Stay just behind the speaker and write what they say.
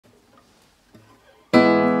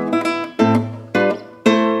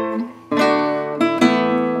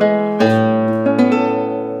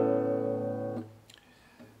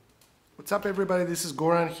What's up, everybody? This is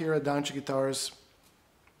Goran here at Danci Guitars.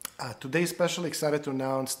 Today, especially excited to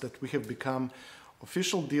announce that we have become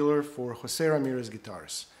official dealer for Jose Ramirez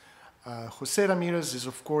guitars. Jose Ramirez is,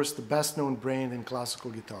 of course, the best-known brand in classical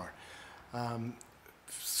guitar.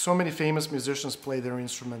 So many famous musicians play their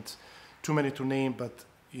instrument, too many to name, but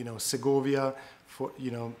Segovia,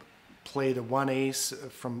 played a 1/8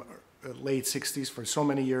 from late 60s for so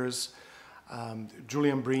many years.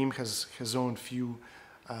 Julian Bream has owned few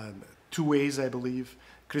 2/8s, I believe.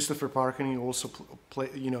 Christopher Parkeny also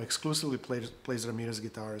exclusively plays Ramirez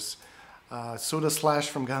guitars. So does Slash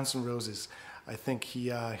from Guns N' Roses. I think he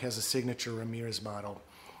has a signature Ramirez model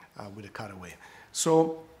with a cutaway.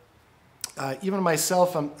 So even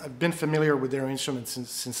myself, I've been familiar with their instruments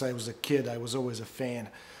since I was a kid. I was always a fan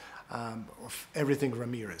of everything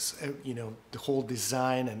Ramirez. The whole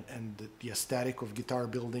design and the aesthetic of guitar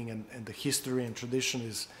building and the history and tradition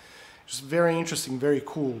is just very interesting, very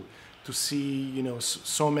cool to see.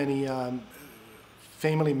 So many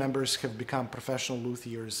family members have become professional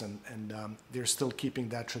luthiers, and they're still keeping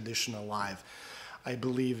that tradition alive. I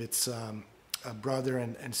believe it's a brother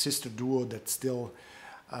and sister duo that still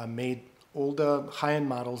made all the high-end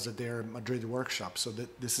models at their Madrid workshop. So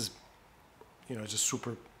this is, just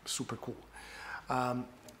super cool.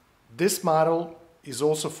 This model is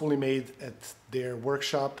also fully made at their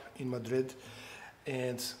workshop in Madrid,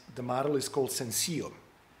 and the model is called Sencillo.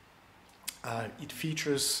 It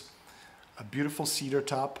features a beautiful cedar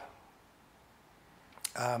top,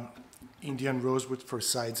 Indian rosewood for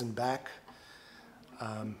sides and back,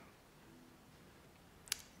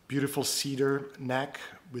 beautiful cedar neck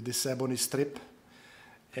with this ebony strip,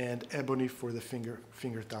 and ebony for the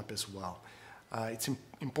finger top as well. It's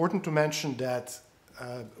important to mention that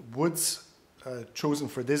woods chosen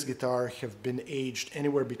for this guitar have been aged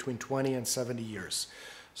anywhere between 20 and 70 years.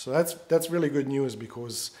 So that's really good news,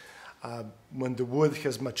 because when the wood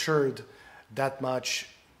has matured that much,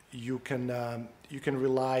 you can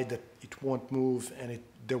rely that it won't move, and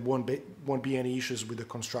there won't be any issues with the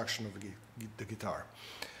construction of the guitar.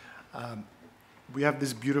 We have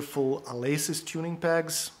these beautiful Alesis tuning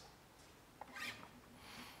pegs,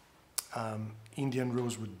 Indian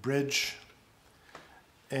rosewood bridge,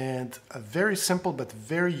 and a very simple but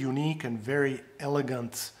very unique and very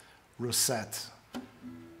elegant rosette.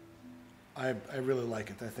 I really like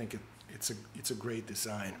it. I think it's a great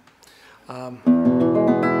design.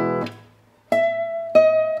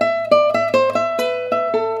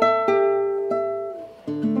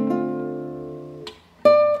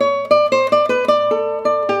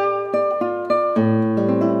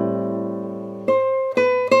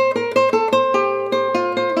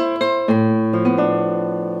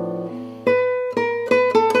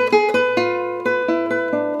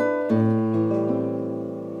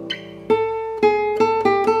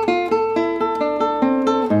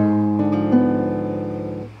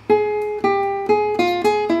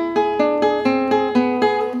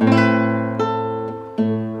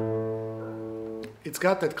 It's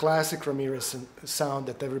got that classic Ramirez sound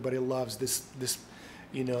that everybody loves. This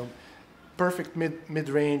perfect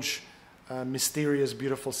mid-range, mysterious,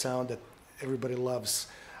 beautiful sound that everybody loves.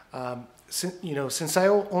 Since I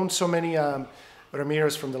own so many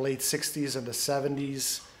Ramirez from the late 60s and the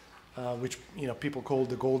 70s, which people call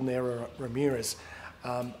the golden era Ramirez,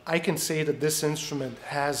 I can say that this instrument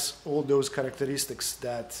has all those characteristics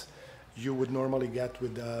that you would normally get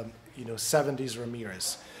with the 70s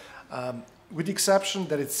Ramirez. With the exception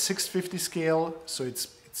that it's 650 scale, so it's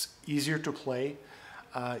easier to play.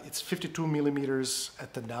 It's 52 millimeters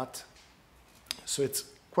at the nut, so it's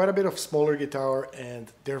quite a bit of smaller guitar,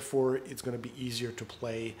 and therefore it's going to be easier to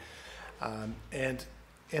play. And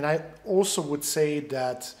I also would say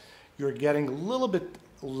that you're getting a little bit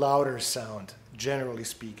louder sound, generally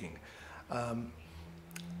speaking. One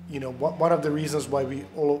of the reasons why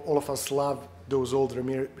all of us love those old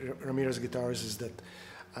Ramirez guitars is that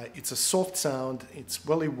it's a soft sound. It's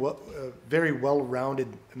very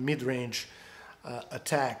well-rounded mid-range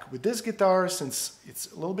attack. With this guitar, since it's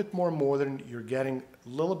a little bit more modern, you're getting a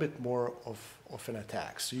little bit more of an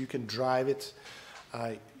attack. So you can drive it,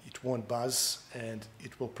 it won't buzz, and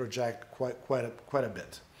it will project quite a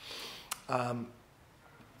bit.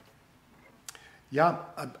 Yeah,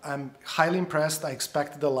 I'm highly impressed. I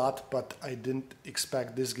expected a lot, but I didn't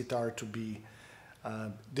expect this guitar to be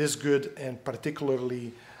this good, and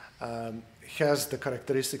particularly has the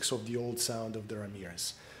characteristics of the old sound of the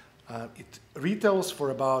Ramirez. It retails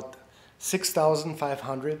for about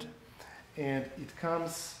 $6,500, and it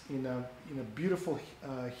comes in a beautiful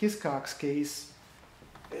Hiscox case.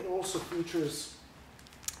 It also features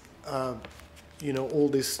all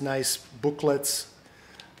these nice booklets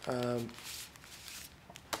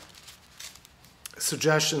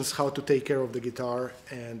suggestions how to take care of the guitar,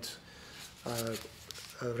 and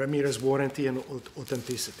Ramirez warranty and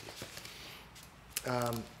authenticity.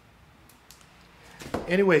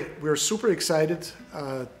 Anyway, we're super excited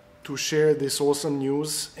to share this awesome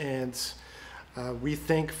news, and we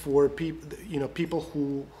think for people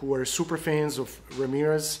who are super fans of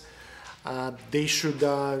Ramirez, they should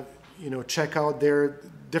check out their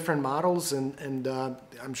different models, and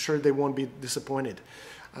I'm sure they won't be disappointed.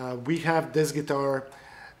 We have this guitar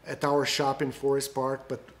at our shop in Forest Park,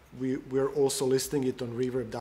 but we're also listing it on Reverb.